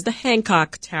Michigan, known as the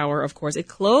Hancock Tower, of course. It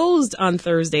closed on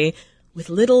Thursday with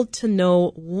little to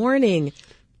no warning.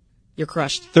 You're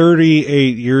crushed.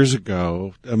 38 years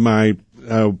ago, my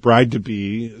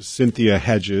bride-to-be, Cynthia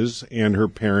Hedges, and her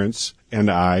parents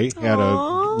and I had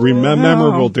a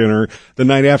memorable dinner the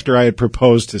night after I had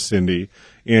proposed to Cindy.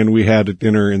 And we had a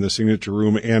dinner in the signature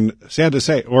room. And sad to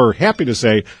say, or happy to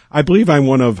say, I believe I'm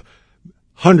one of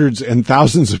hundreds and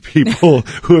thousands of people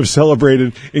who have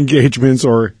celebrated engagements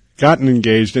or gotten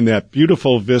engaged in that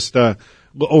beautiful vista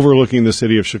overlooking the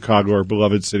city of Chicago, our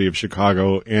beloved city of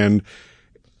Chicago. And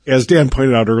as Dan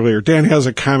pointed out earlier, Dan has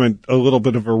a comment, a little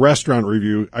bit of a restaurant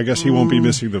review. I guess he won't be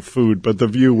missing the food, but the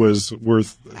view was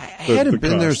worth the I hadn't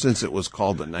been cost. there since it was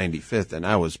called the 95th, and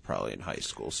I was probably in high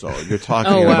school. So you're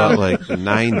talking about like the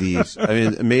 90s. I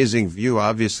mean, amazing view,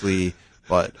 obviously,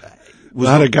 but a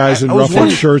lot of guys in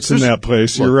ruffled shirts in that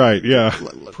place. You're right. Yeah.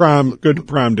 Good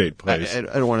prom date place. I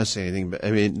don't want to say anything, but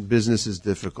I mean, business is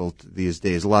difficult these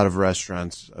days. A lot of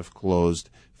restaurants have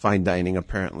closed. Fine dining,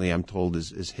 apparently, I'm told,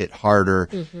 is hit harder.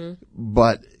 Mm-hmm.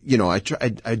 But, you know, I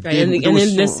did. And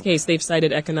in this case, they've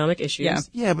cited economic issues.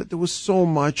 Yeah, but there was so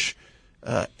much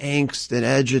angst and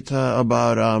agita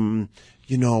about,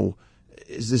 you know,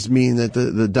 does this mean that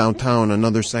the downtown,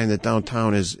 another sign that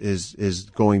downtown is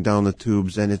going down the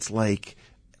tubes? And it's like,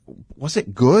 was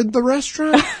it good, the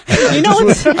restaurant? You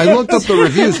know, I looked up the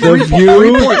reviews. The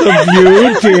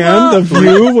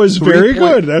view was very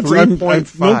good. That's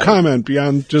 3.5. No comment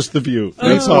beyond just the view.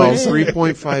 That's all.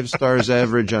 3.5 stars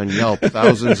average on Yelp.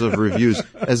 Thousands of reviews.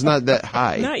 It's not that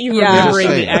high. Not you remembering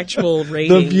the actual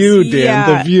ratings. The view, Dan.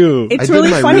 Yeah. The view. It's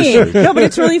really funny. No, but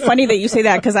it's really funny that you say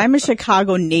that because I'm a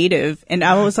Chicago native, and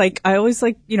I always like,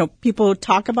 you know, people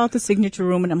talk about the signature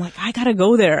room, and I'm like, I gotta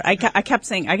go there. I kept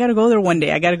saying, I gotta go there one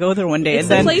day. I gotta go there one day. It's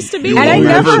the place to be. And I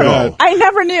never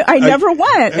knew. I never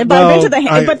went. But I've been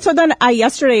to but so then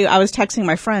yesterday I was texting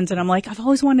my friends and I'm like, I've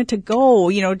always wanted to go,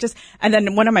 you know, and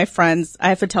then one of my friends, I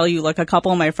have to tell you, like a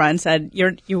couple of my friends said,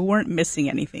 you weren't missing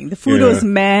anything. The food was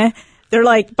meh. They're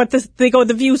like, but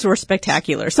the views were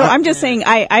spectacular. So I'm just saying,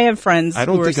 I have friends. I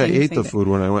don't think I ate the food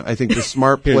when I went. I think the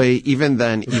smart play, even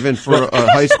for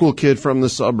a high school kid from the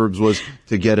suburbs, was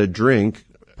to get a drink.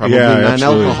 Probably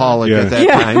non-alcoholic at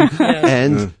that time,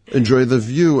 and enjoy the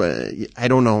view. I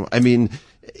don't know. I mean,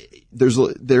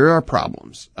 there are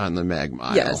problems on the Mag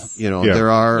Mile. Yes. You know,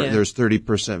 there's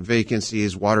 30%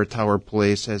 vacancies. Water Tower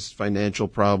Place has financial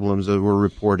problems that were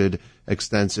reported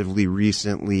extensively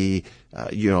recently.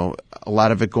 You know, a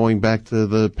lot of it going back to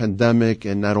the pandemic,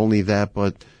 and not only that,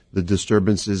 but the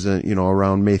disturbances, you know,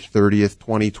 around May 30th,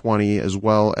 2020 as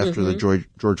well, after the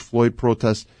George Floyd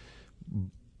protests.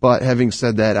 But having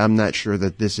said that, I'm not sure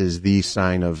that this is the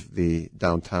sign of the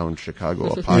downtown Chicago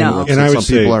apocalypse. And I would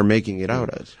some people are making it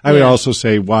out as. I would also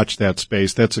say watch that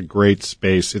space. That's a great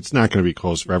space. It's not going to be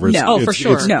closed forever. For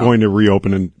sure. It's going to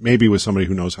reopen, and maybe with somebody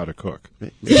who knows how to cook.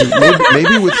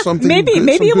 Maybe with something. Maybe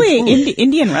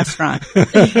Indian restaurant.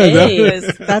 Hey,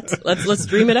 let's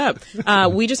dream it up.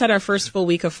 We just had our first full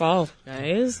week of fall,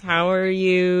 guys. How are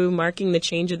you marking the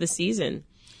change of the season?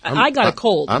 I got a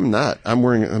cold. I'm not.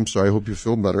 I'm sorry. I hope you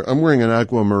feel better. I'm wearing an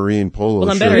aquamarine polo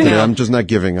I'm shirt better today. now. I'm just not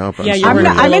giving up.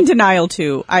 I'm in denial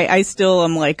too. I still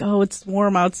am like, oh, it's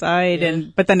warm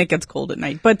outside, but then it gets cold at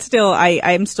night. But still,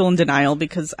 I'm still in denial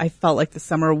because I felt like the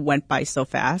summer went by so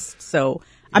fast. So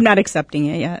I'm not accepting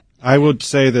it yet. I would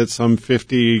say that some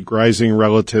 50 Greising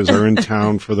relatives are in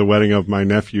town for the wedding of my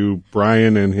nephew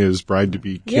Brian and his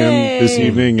bride-to-be Kim this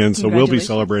evening, and so we'll be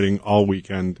celebrating all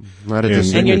weekend.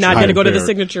 And you're not going to go to the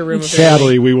signature room.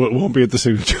 Sadly, we won't be at the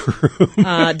signature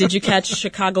room. Did you catch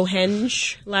Chicago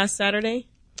Henge last Saturday?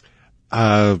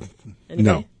 No.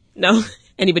 No?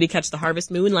 Anybody catch the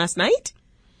Harvest Moon last night?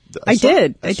 I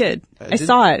did. I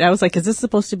saw it. I was like, is this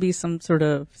supposed to be some sort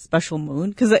of special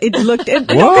moon? Cause it looked,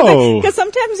 whoa. Cause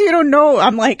sometimes you don't know.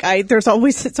 I'm like,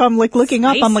 so I'm like looking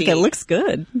up. I'm like, it looks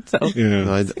good. So. Yeah.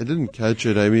 No, I didn't catch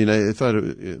it. I mean, I thought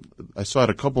I saw it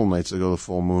a couple nights ago, the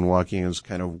full moon walking. It was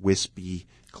kind of wispy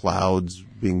clouds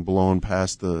being blown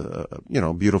past the,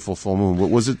 beautiful full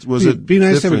moon. Was it be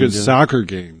nice to have a good soccer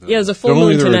game, though. Yeah, it was a full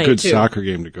moon tonight, a good too. Soccer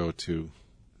game to go to.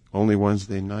 Only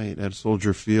Wednesday night at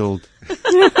Soldier Field.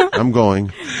 I'm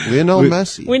going. Lionel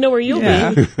Messi. We know where you'll be.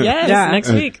 Yes,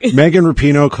 next week. Megan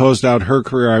Rapinoe closed out her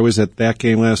career. I was at that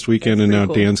game last weekend, and now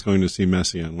cool. Dan's going to see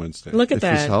Messi on Wednesday. Look at If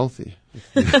that. he's healthy.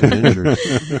 If he's injured.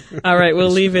 All right, we'll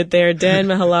leave it there. Dan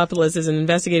Mihalopoulos is an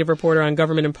investigative reporter on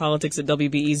government and politics at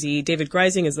WBEZ. David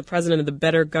Greising is the president of the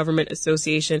Better Government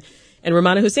Association. And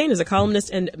Rummana Hussain is a columnist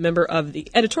and member of the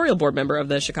editorial board member of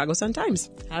the Chicago Sun-Times.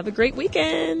 Have a great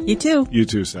weekend. You too. You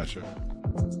too, Sasha.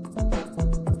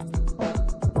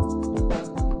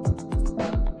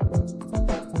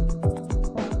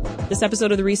 This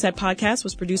episode of the Reset Podcast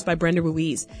was produced by Brenda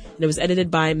Ruiz, and it was edited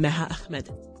by Meha Ahmed.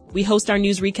 We host our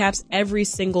news recaps every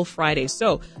single Friday,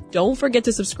 so don't forget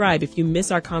to subscribe if you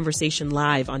miss our conversation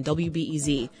live on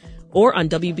WBEZ or on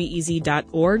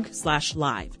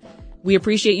WBEZ.org/live. We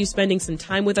appreciate you spending some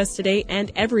time with us today and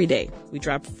every day. We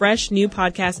drop fresh new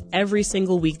podcasts every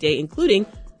single weekday, including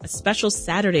a special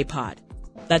Saturday pod.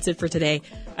 That's it for today.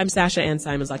 I'm Sasha Ann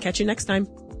Simons. I'll catch you next time.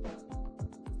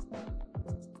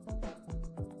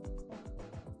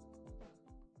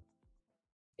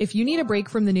 If you need a break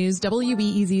from the news,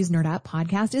 WBEZ's Nerd Out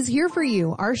podcast is here for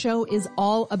you. Our show is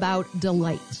all about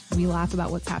delight. We laugh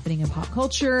about what's happening in pop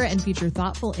culture and feature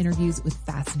thoughtful interviews with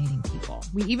fascinating people.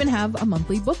 We even have a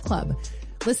monthly book club.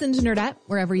 Listen to Nerd Out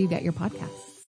wherever you get your podcasts.